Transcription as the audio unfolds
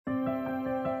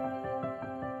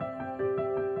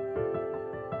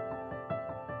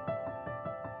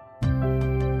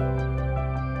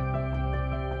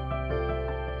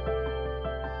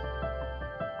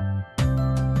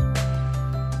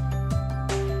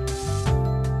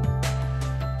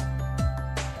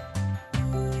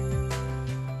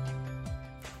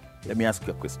Let me ask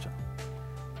you a question.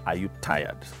 Are you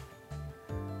tired?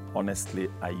 Honestly,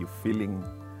 are you feeling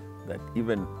that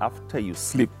even after you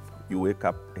sleep, you wake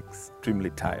up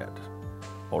extremely tired?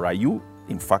 Or are you,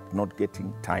 in fact, not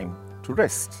getting time to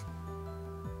rest?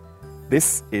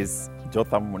 This is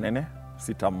Jotham Munene,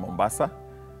 Sitam Mombasa,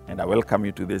 and I welcome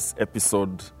you to this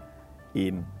episode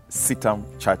in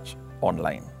Sitam Church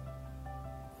Online.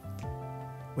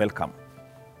 Welcome.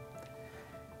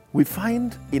 We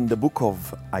find in the book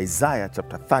of Isaiah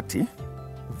chapter 30,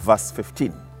 verse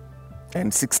 15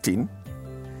 and 16,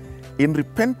 in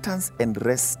repentance and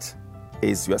rest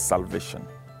is your salvation.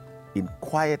 In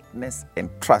quietness and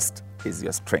trust is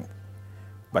your strength.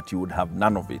 But you would have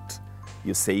none of it.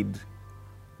 You said,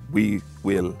 we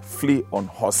will flee on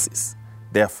horses.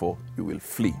 Therefore, you will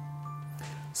flee.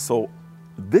 So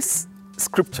this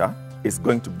scripture is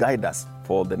going to guide us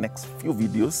for the next few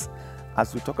videos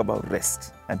as we talk about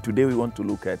rest. And today we want to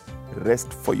look at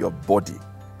rest for your body.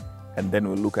 And then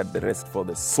we'll look at the rest for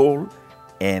the soul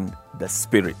and the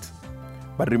spirit.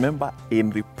 But remember,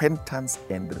 in repentance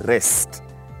and rest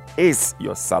is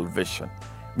your salvation.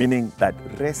 Meaning that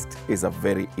rest is a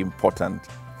very important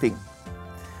thing.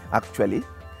 Actually,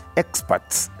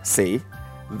 experts say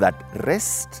that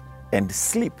rest and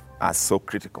sleep are so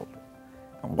critical.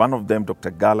 And one of them,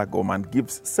 Dr. Gala Gorman,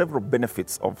 gives several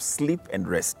benefits of sleep and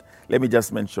rest. Let me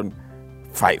just mention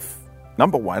 5.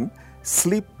 Number 1,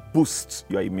 sleep boosts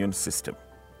your immune system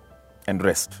and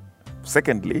rest.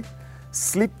 Secondly,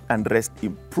 sleep and rest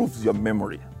improves your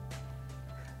memory.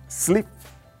 Sleep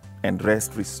and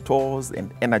rest restores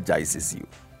and energizes you.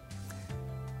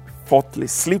 Fourthly,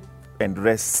 sleep and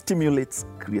rest stimulates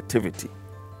creativity.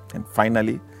 And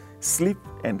finally, sleep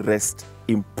and rest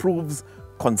improves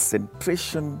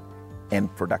concentration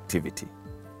and productivity.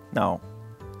 Now,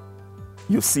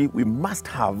 you see, we must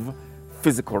have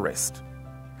physical rest.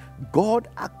 God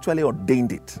actually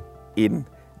ordained it in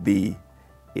the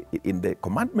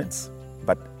commandments,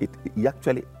 but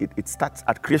it starts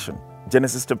at creation.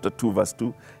 Genesis chapter 2 verse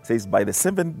 2 says, by the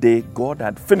 7th day God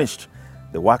had finished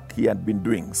the work he had been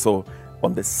doing. So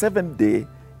on the 7th day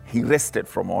he rested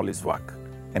from all his work.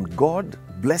 And God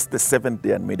blessed the 7th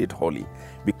day and made it holy,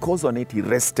 because on it he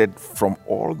rested from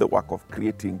all the work of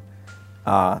creating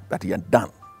that he had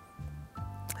done.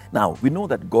 Now, we know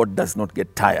that God does not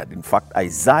get tired. In fact,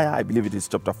 Isaiah, I believe it is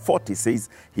chapter 40, says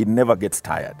he never gets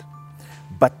tired.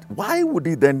 But why would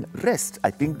he then rest?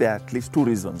 I think there are at least 2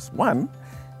 reasons. One,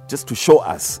 just to show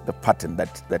us the pattern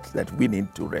that we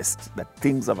need to rest, that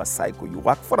things have a cycle. You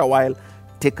work for a while,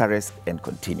 take a rest, and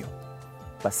continue.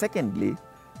 But secondly,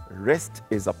 rest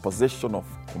is a position of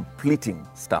completing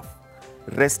stuff.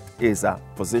 Rest is a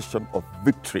position of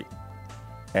victory.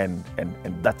 And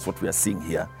that's what we are seeing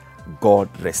here. God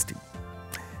resting.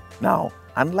 Now,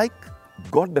 unlike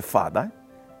God the Father,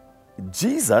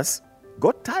 Jesus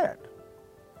got tired,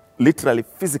 literally,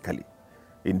 physically.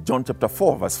 In John chapter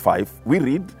 4, verse 5, we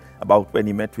read about when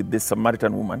he met with this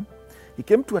Samaritan woman. He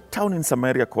came to a town in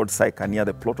Samaria called Sychar, near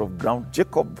the plot of ground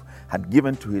Jacob had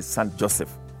given to his son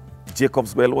Joseph.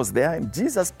 Jacob's well was there, and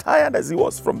Jesus, tired as he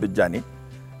was from the journey,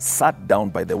 sat down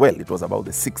by the well. It was about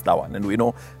the 6th hour, and we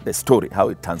know the story, how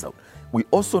it turns out. We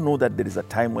also know that there is a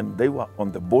time when they were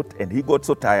on the boat and he got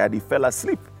so tired he fell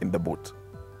asleep in the boat.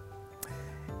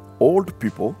 Old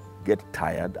people get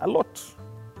tired a lot.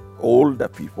 Older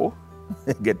people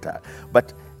get tired.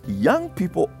 But young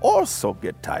people also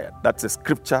get tired. That's a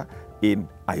scripture in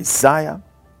Isaiah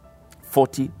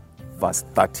 40, verse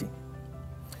 30.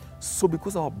 So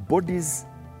because our bodies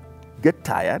get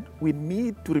tired, we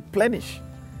need to replenish.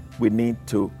 We need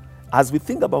to, as we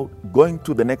think about going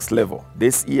to the next level,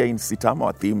 this year in Sitam,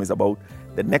 our theme is about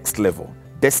the next level,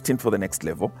 destined for the next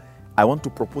level. I want to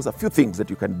propose a few things that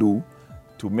you can do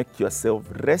to make yourself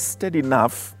rested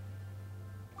enough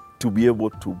to be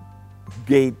able to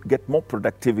get more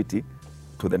productivity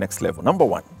to the next level. Number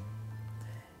 1,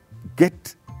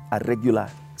 get a regular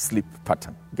sleep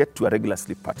pattern. Get to a regular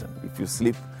sleep pattern. If you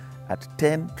sleep at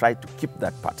 10, try to keep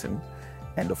that pattern.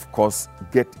 And of course,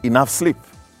 get enough sleep.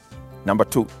 Number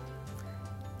 2,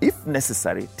 if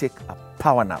necessary, take a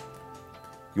power nap.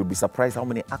 You'll be surprised how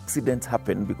many accidents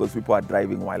happen because people are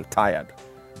driving while tired.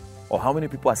 Or how many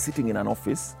people are sitting in an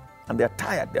office and they're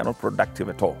tired, they're not productive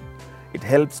at all. It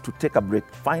helps to take a break,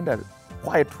 find a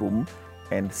quiet room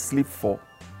and sleep for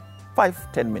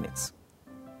 5-10 minutes.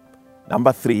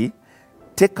 Number 3,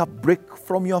 take a break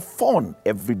from your phone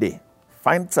every day.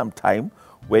 Find some time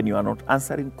when you are not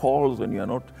answering calls, when you are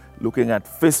not looking at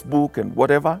Facebook and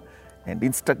whatever, and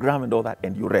Instagram and all that,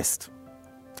 and you rest.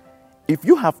 If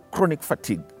you have chronic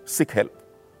fatigue, seek help,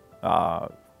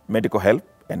 medical help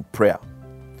and prayer.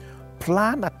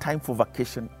 Plan a time for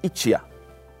vacation each year.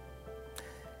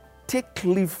 Take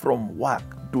leave from work.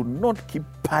 Do not keep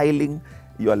piling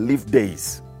your leave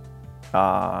days.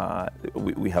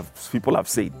 People have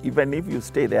said, even if you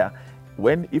stay there,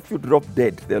 if you drop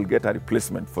dead, they'll get a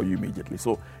replacement for you immediately.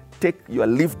 So take your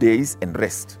leave days and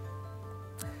rest.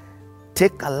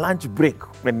 Take a lunch break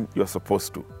when you're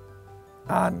supposed to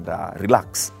and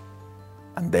relax.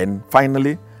 And then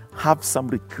finally, have some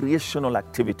recreational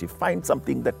activity. Find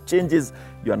something that changes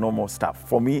your normal stuff.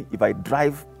 For me, if I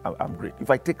drive, I'm great. If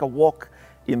I take a walk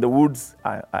in the woods,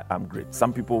 I'm great.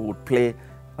 Some people would play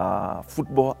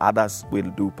football, others will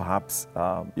do perhaps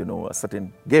a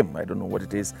certain game. I don't know what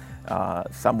it is.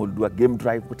 Some will do a game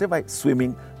drive, whatever.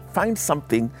 Swimming. Find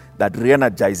something that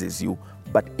re-energizes you.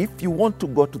 But if you want to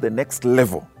go to the next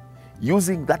level,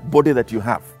 using that body that you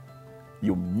have,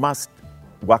 you must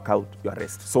work out your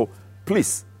rest. So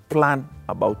please plan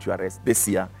about your rest this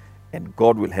year, and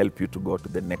God will help you to go to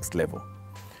the next level.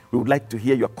 We would like to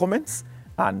hear your comments,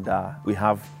 and we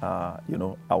have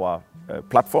our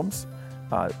platforms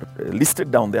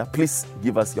listed down there. Please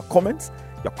give us your comments,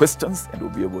 your questions, and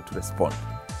we'll be able to respond.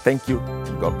 Thank you,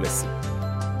 and God bless you.